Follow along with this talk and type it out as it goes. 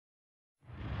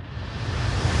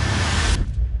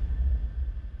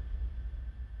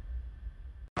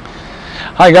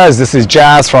Hi guys, this is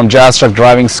Jazz from Jazz Truck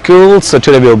Driving School. So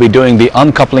today we'll be doing the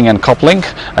uncoupling and coupling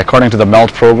according to the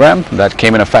MELT program that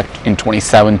came in effect in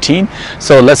 2017.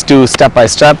 So let's do step by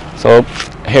step. So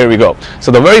here we go.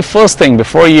 So the very first thing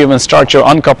before you even start your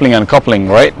uncoupling and coupling,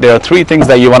 right, there are three things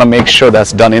that you want to make sure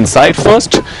that's done inside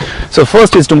first. So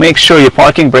first is to make sure your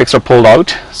parking brakes are pulled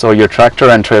out. So your tractor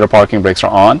and trailer parking brakes are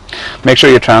on. Make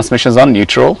sure your transmission is on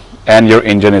neutral and your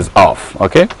engine is off.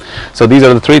 Okay, so these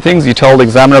are the three things you tell the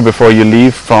examiner before you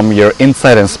leave from your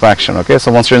inside inspection. Okay,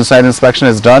 so once your inside inspection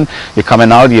is done, you come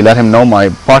in out, you let him know my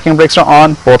parking brakes are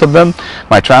on, both of them,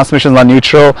 my transmission is on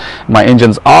neutral, my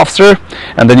engine's off, sir.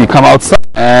 And then you come outside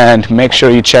and make sure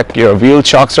you check your wheel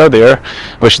chocks are there,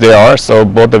 which they are. So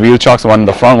both the wheel chocks, one in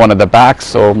the front, one at the back,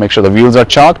 so make sure the wheels are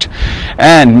chalked,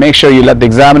 and make sure you let the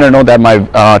examiner know that my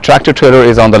tractor trailer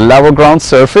is on the level ground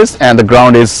surface and the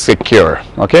ground is secure.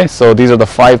 Okay, so these are the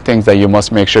 5 things that you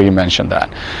must make sure you mention that.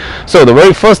 So the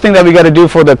very first thing that we got to do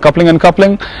for the coupling and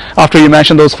coupling, after you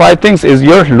mention those 5 things, is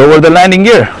you lower the landing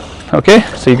gear. Okay,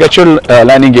 so you get your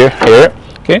landing gear here.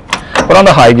 Okay, put on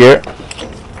the high gear,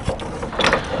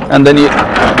 and then you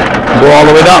go all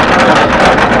the way down.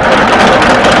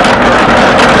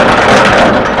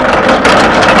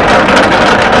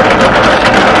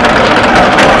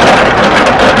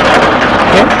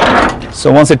 Okay,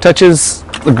 so once it touches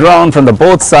the ground from the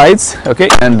both sides, okay,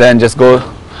 and then just go a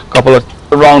couple of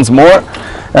rounds more,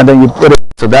 and then you put it.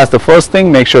 So that's the first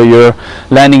thing. Make sure your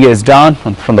landing gear is down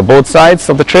from the both sides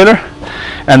of the trailer,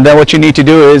 and then what you need to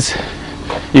do is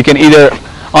you can either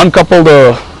uncouple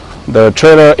the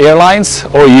trailer airlines,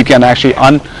 or you can actually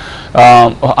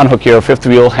unhook your fifth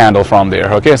wheel handle from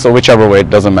there. Okay, so whichever way,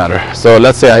 it doesn't matter. So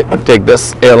let's say I take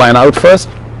this airline out first,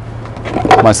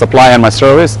 my supply and my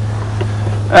service,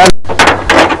 and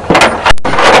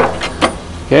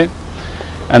okay,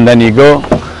 and then you go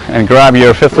and grab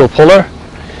your fifth wheel puller,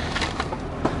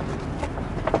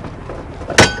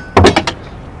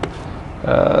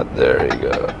 there you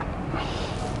go.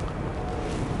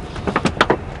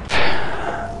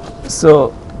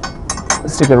 So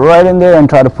stick it right in there and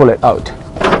try to pull it out.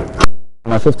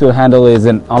 My fifth wheel handle is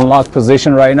in unlocked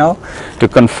position right now. To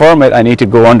confirm it, I need to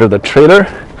go under the trailer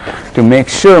to make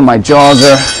sure my jaws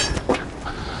are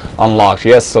unlocked.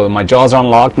 Yes, so my jaws are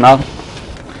unlocked now.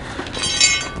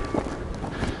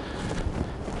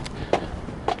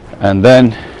 And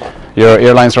then your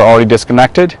airlines are already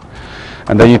disconnected,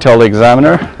 and then you tell the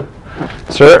examiner,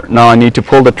 sir, now I need to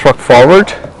pull the truck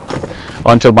forward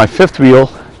until my fifth wheel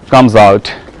comes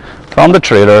out from the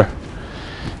trailer.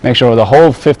 Make sure the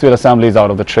whole fifth wheel assembly is out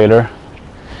of the trailer,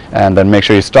 and then make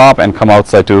sure you stop and come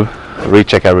outside to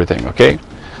recheck everything. Okay,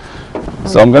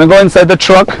 so I'm gonna go inside the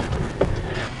truck.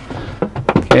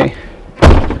 Okay,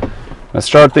 let's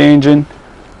start the engine.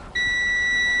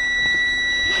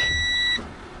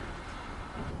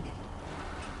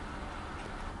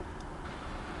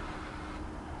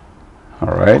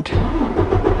 All right,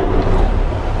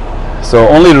 so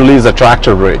only release the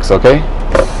tractor brakes. Okay,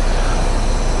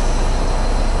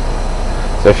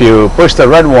 so if you push the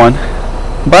red one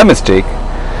by mistake,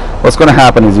 what's going to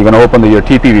happen is you're going to open your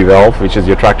TPV valve, which is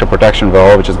your tractor protection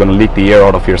valve, which is going to leak the air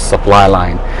out of your supply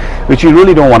line, which you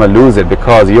really don't want to lose it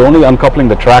because you're only uncoupling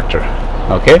the tractor.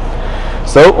 Okay,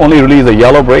 so only release the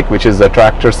yellow brake, which is the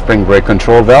tractor spring brake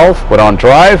control valve. Put on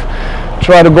drive,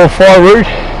 try to go forward.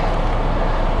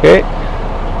 Okay,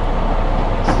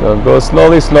 so go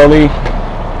slowly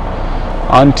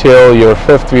until your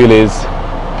fifth wheel is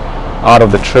out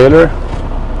of the trailer.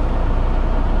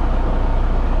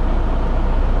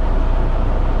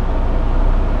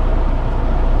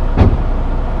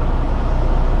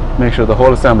 Make sure the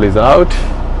whole assembly is out.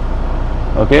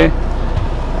 Okay,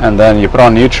 and then you put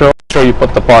on neutral. Make sure you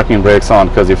put the parking brakes on,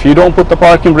 because if you don't put the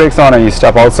parking brakes on and you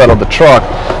step outside of the truck,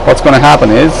 what's going to happen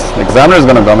is the examiner is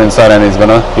going to come inside and he's going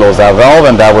to close that valve,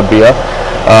 and that would be a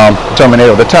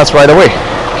terminator of the test right away.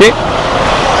 Okay,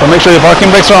 so make sure your parking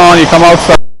brakes are on. You come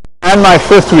outside, and my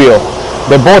fifth wheel,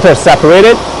 they both are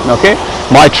separated. Okay,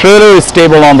 my trailer is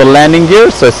stable on the landing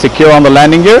gear, so it's secure on the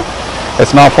landing gear.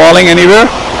 It's not falling anywhere.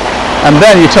 And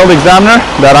then you tell the examiner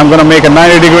that I'm going to make a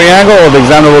 90-degree angle, or the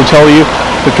examiner will tell you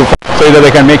so either they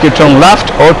can make you turn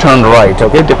left or turn right.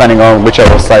 Okay, depending on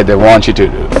whichever side they want you to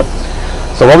do.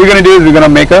 So what we're going to do is we're going to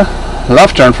make a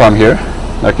left turn from here.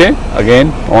 Okay,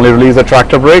 again, only release the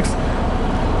tractor brakes.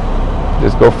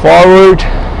 Just go forward,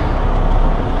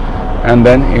 and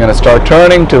then you're going to start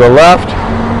turning to the left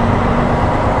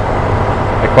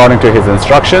according to his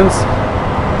instructions,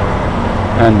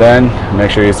 and then make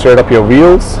sure you straight up your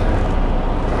wheels,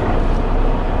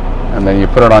 and then you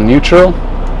put it on neutral,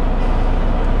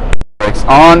 brakes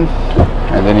on,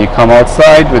 and then you come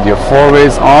outside with your four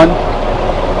ways on,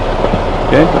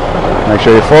 Okay, make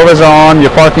sure your four wheels are on,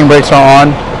 your parking brakes are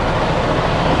on.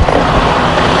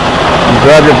 And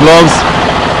grab your gloves.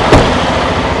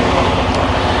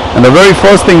 And the very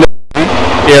first thing,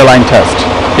 airline test.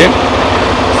 Okay,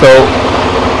 so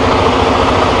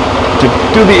to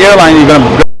do the airline, you're going to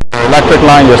go to your electric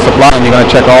line, your supply, and you're going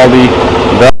to check all the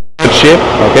good shape.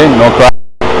 Okay, no crack.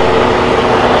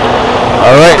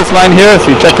 All right, this line here, so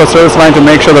you check the service line to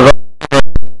make sure the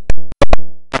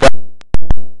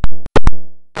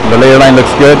layer line looks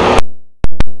good.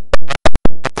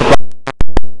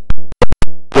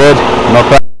 Good, no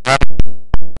crack.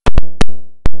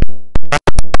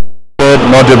 Good,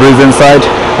 no debris inside.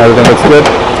 Everything looks good.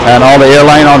 And all the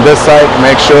airline on this side,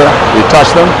 make sure you touch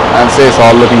them and say it's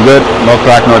all looking good. No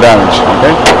crack, no damage.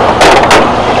 Okay.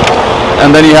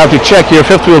 And then you have to check your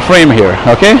fifth wheel frame here.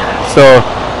 Okay. So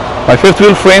my fifth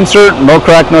wheel frame, sir, no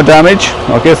crack, no damage.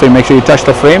 Okay. So you make sure you touch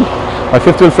the frame. My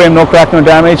fifth wheel frame, no crack, no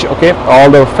damage. Okay. All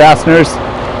the fasteners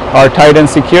are tight and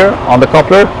secure on the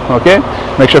coupler. Okay.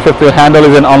 Make sure fifth wheel handle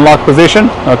is in unlock position.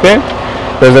 Okay.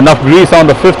 There's enough grease on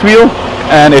the fifth wheel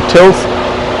and it tilts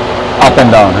up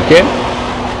and down. Okay.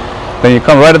 Then you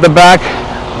come right at the back,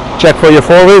 check for your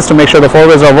four wheels to make sure the four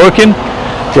wheels are working.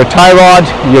 Your tie rod,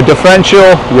 your differential,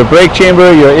 your brake chamber,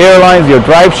 your air lines, your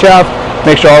drive shaft.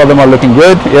 Make sure all of them are looking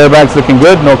good. Airbags looking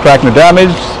good, no crack, no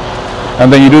damage. And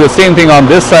then you do the same thing on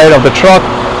this side of the truck.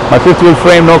 My fifth wheel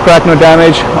frame, no crack, no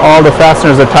damage. All the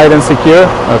fasteners are tight and secure.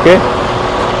 Okay.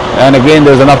 And again,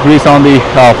 there's enough grease on the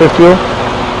fifth wheel.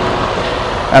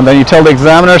 And then you tell the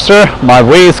examiner, sir, my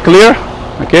way is clear.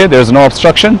 Okay, there's no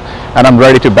obstruction, and I'm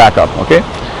ready to back up. Okay,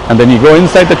 and then you go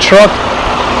inside the truck.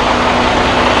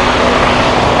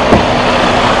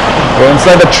 Go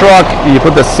inside the truck. You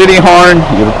put the city horn.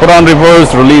 You put on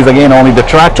reverse. Release again only the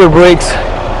tractor brakes,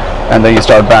 and then you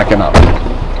start backing up.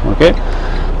 Okay,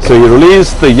 so you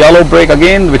release the yellow brake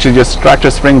again, which is your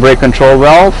tractor spring brake control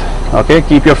valve. Okay,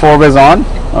 keep your four wheels on.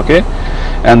 Okay,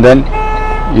 and then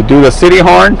you do the city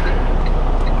horn,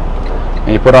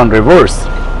 and you put on reverse.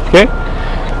 Okay.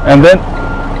 And then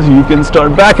you can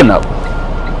start backing up.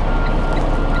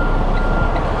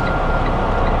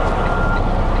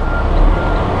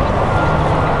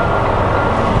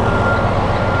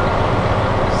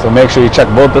 So make sure you check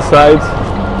both the sides.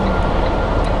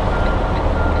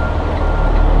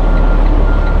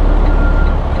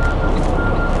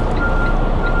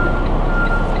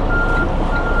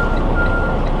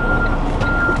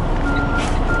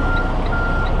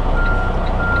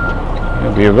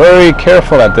 Be very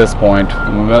careful at this point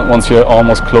once you're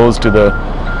almost close to the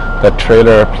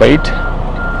trailer plate,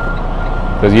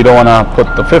 because you don't want to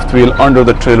put the fifth wheel under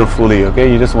the trailer fully.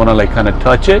 Okay, you just want to like kind of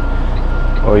touch it,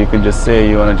 or you can just say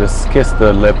you want to just kiss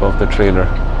the lip of the trailer.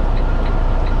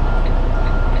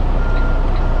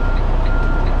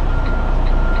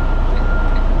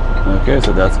 Okay,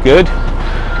 so that's good.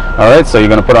 All right, so you're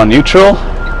going to put on neutral.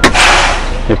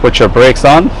 You put your brakes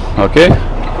on. Okay.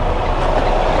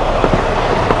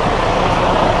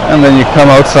 And then you come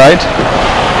outside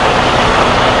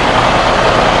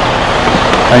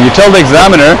and you tell the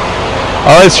examiner,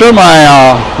 all right, sure,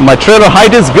 my trailer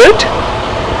height is good.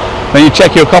 Then you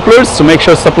check your couplers to make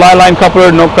sure supply line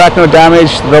coupler, no crack, no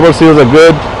damage. The rubber seals are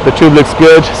good. The tube looks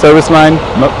good. Service line,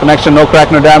 no connection, no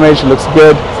crack, no damage. Looks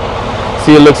good.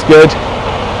 Seal looks good.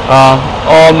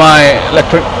 All my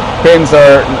electric pins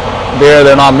are there.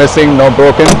 They're not missing. No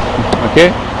broken. Okay,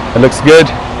 it looks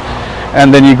good.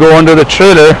 And then you go under the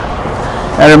trailer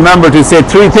and remember to say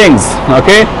three things.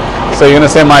 Okay, so you're going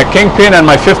to say my kingpin and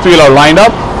my fifth wheel are lined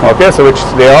up. Okay, so which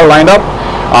they are lined up.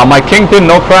 My kingpin,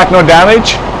 no crack, no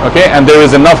damage. Okay, and there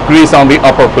is enough grease on the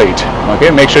upper plate.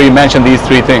 Okay, make sure you mention these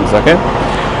three things. Okay,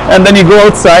 and then you go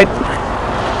outside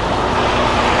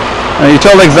and you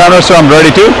tell the examiner, so I'm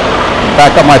ready to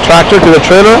back up my tractor to the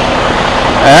trailer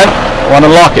and want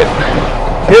to lock it.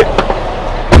 Okay,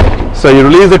 so you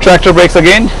release the tractor brakes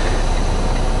again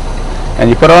and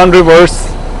you put it on reverse,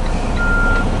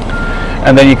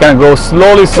 and then you can go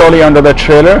slowly under the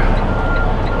trailer.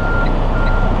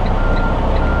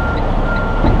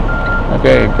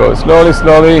 Okay, go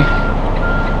slowly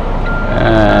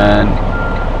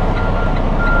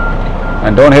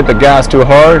and don't hit the gas too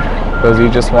hard, because you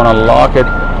just want to lock it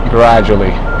gradually.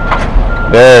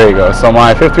 There you go. So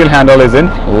my fifth wheel handle is in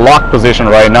lock position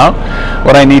right now.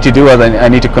 What I need to do is I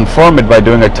need to confirm it by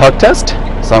doing a tug test.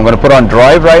 So I'm going to put on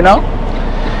drive right now,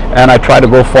 and I try to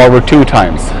go forward 2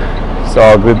 times. So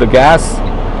I'll grip the gas,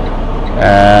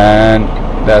 and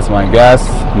that's my gas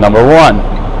number 1.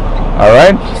 All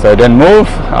right, so it didn't move.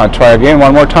 I'll try again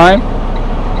one more time.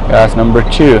 Gas number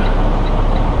 2.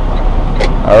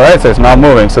 All right, so it's not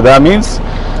moving. So that means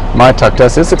my tuck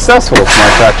test is successful.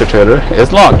 My tractor trailer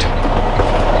is locked.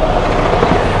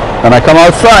 Then I come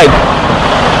outside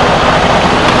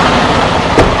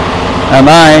and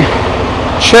I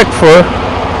check for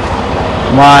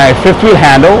my fifth wheel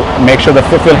handle, make sure the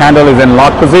fifth wheel handle is in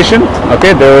lock position.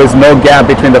 Okay, there is no gap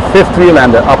between the fifth wheel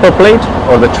and the upper plate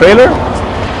or the trailer.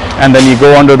 And then you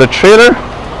go under the trailer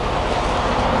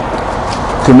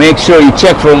to make sure you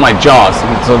check for my jaws.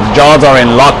 So the jaws are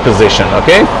in lock position.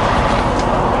 Okay,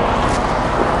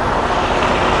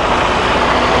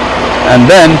 and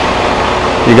then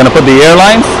you're going to put the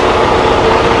airlines.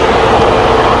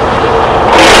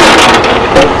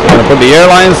 So you're going to put the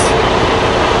airlines.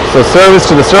 So service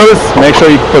to the service, make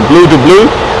sure you put blue to blue,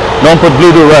 don't put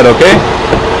blue to red, okay?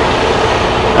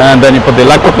 And then you put the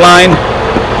electric line,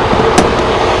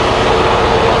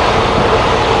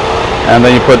 and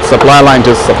then you put supply line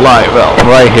to supply, well,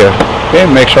 right here, okay?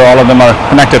 Make sure all of them are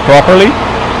connected properly.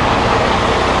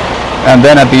 And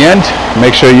then at the end,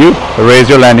 make sure you raise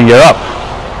your landing gear up.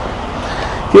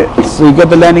 Okay, so you get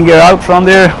the landing gear out from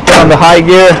there, put on the high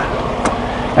gear,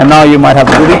 and now you might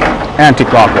have to do the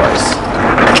anti-clockwise.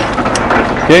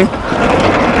 Okay.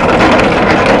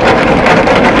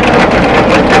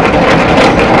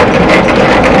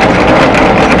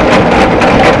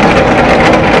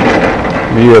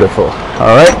 Beautiful.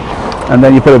 All right. And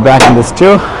then you put it back in this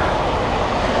too.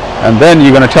 And then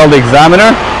you're going to tell the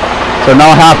examiner. So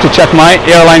now I have to check my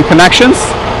airline connections,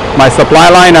 my supply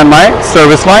line and my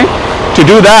service line. To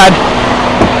do that,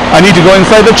 I need to go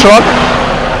inside the truck.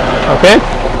 Okay.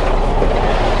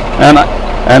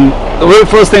 And the very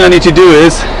first thing I need to do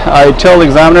is I tell the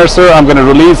examiner, sir, I'm going to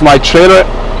release my trailer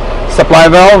supply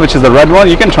valve, which is the red one.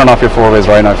 You can turn off your four-ways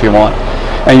right now if you want.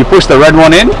 And you push the red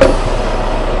one in,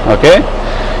 okay?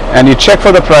 And you check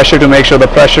for the pressure to make sure the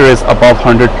pressure is above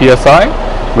 100 psi,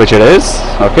 which it is,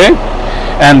 okay?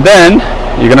 And then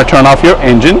you're going to turn off your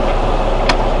engine,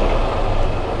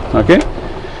 okay?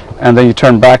 And then you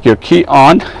turn back your key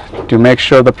on to make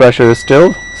sure the pressure is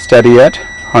still steady at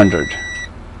 100.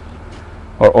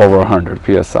 Or over 100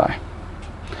 psi.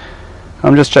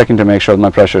 I'm just checking to make sure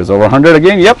my pressure is over 100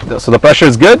 again. Yep, so the pressure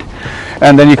is good.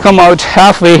 And then you come out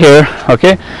halfway here,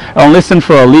 okay, and listen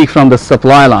for a leak from the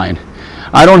supply line.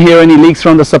 I don't hear any leaks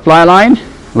from the supply line,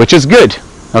 which is good.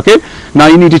 Okay, now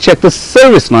you need to check the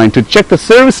service line. To check the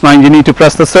service line, you need to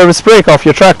press the service brake of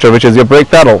your tractor, which is your brake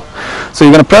pedal. So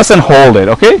you're going to press and hold it,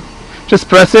 okay? Just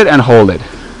press it and hold it.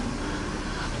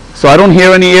 So I don't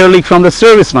hear any air leak from the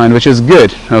service line, which is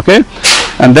good, okay?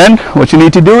 And then what you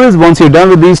need to do is, once you're done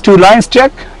with these two lines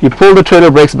check, you pull the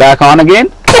trailer brakes back on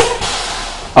again.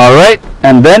 All right,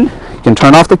 and then you can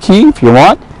turn off the key if you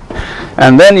want.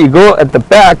 And then you go at the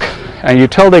back and you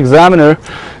tell the examiner,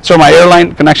 so my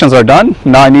airline connections are done.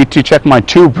 Now I need to check my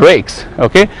two brakes,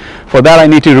 okay? For that I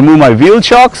need to remove my wheel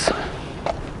chocks.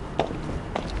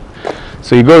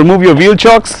 So you go remove your wheel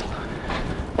chocks.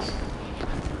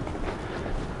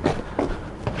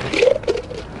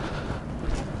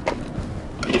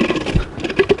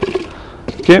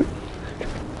 Okay.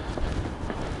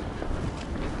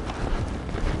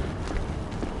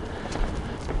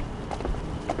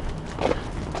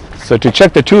 So to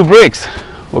check the two brakes,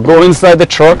 we'll go inside the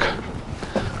truck,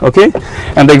 okay?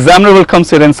 And the examiner will come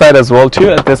sit inside as well too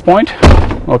at this point,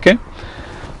 okay?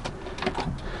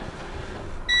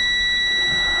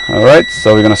 All right,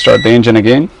 so we're going to start the engine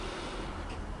again.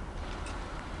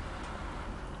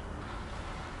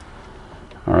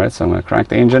 All right, so I'm going to crank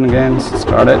the engine again,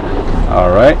 start it. All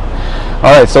right,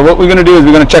 so what we're going to do is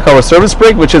we're going to check our service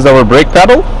brake, which is our brake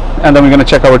pedal, and then we're going to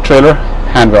check our trailer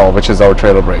hand valve, which is our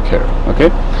trailer brake here, okay?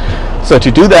 So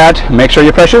to do that, make sure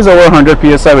your pressure is over 100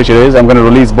 psi, which it is. I'm going to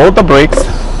release both the brakes.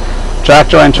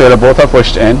 Tractor and trailer both are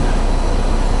pushed in.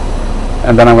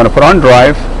 And then I'm going to put on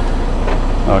drive,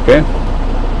 okay?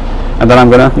 And then I'm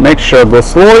going to make sure, go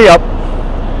slowly up,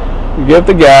 give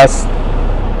the gas.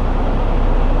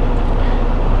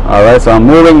 All right, so I'm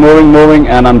moving,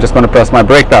 and I'm just going to press my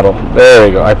brake pedal. There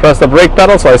you go. I pressed the brake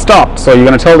pedal, so I stopped. So you're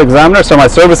going to tell the examiner, so my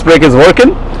service brake is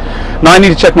working. Now I need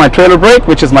to check my trailer brake,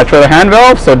 which is my trailer hand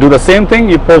valve. So do the same thing.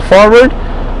 You pull forward,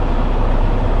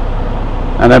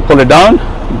 and then pull it down.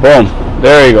 Boom.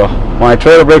 There you go. My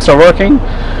trailer brakes are working.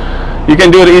 You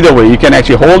can do it either way. You can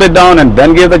actually hold it down and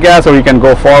then give the gas, or you can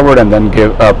go forward and then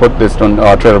give put this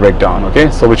trailer brake down. Okay,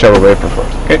 so whichever way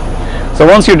prefers. Okay, so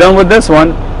once you're done with this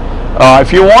one,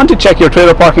 if you want to check your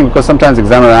trailer parking, because sometimes the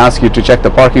examiner asks you to check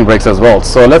the parking brakes as well.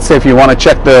 So let's say if you want to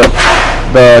check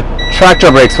the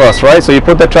tractor brakes first, right? So you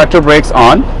put the tractor brakes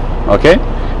on, okay,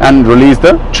 and release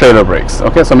the trailer brakes.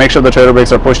 Okay, so make sure the trailer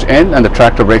brakes are pushed in and the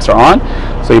tractor brakes are on.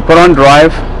 So you put on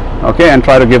drive, okay, and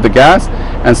try to give the gas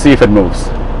and see if it moves.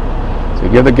 So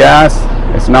you give the gas,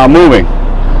 it's now moving.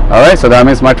 Alright, so that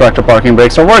means my tractor parking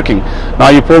brakes are working. Now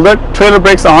you pull the trailer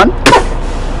brakes on.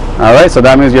 Alright, so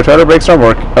that means your trailer brakes are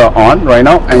on right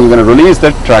now, and you're going to release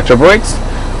the tractor brakes.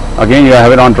 Again, you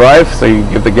have it on drive, so you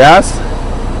give the gas.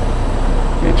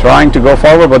 You're trying to go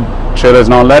forward, but trailer is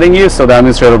not letting you, so that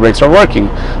means trailer brakes are working.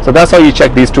 So that's how you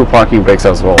check these two parking brakes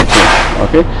as well too.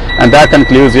 Okay, and that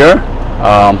concludes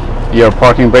your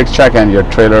parking brake check and your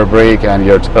trailer brake and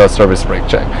your service brake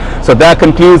check. So that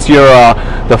concludes your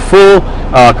the full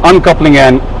uncoupling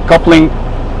and coupling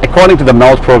according to the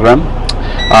MELT program,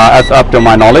 as up to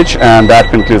my knowledge, and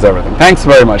that concludes everything. Thanks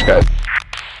very much, guys.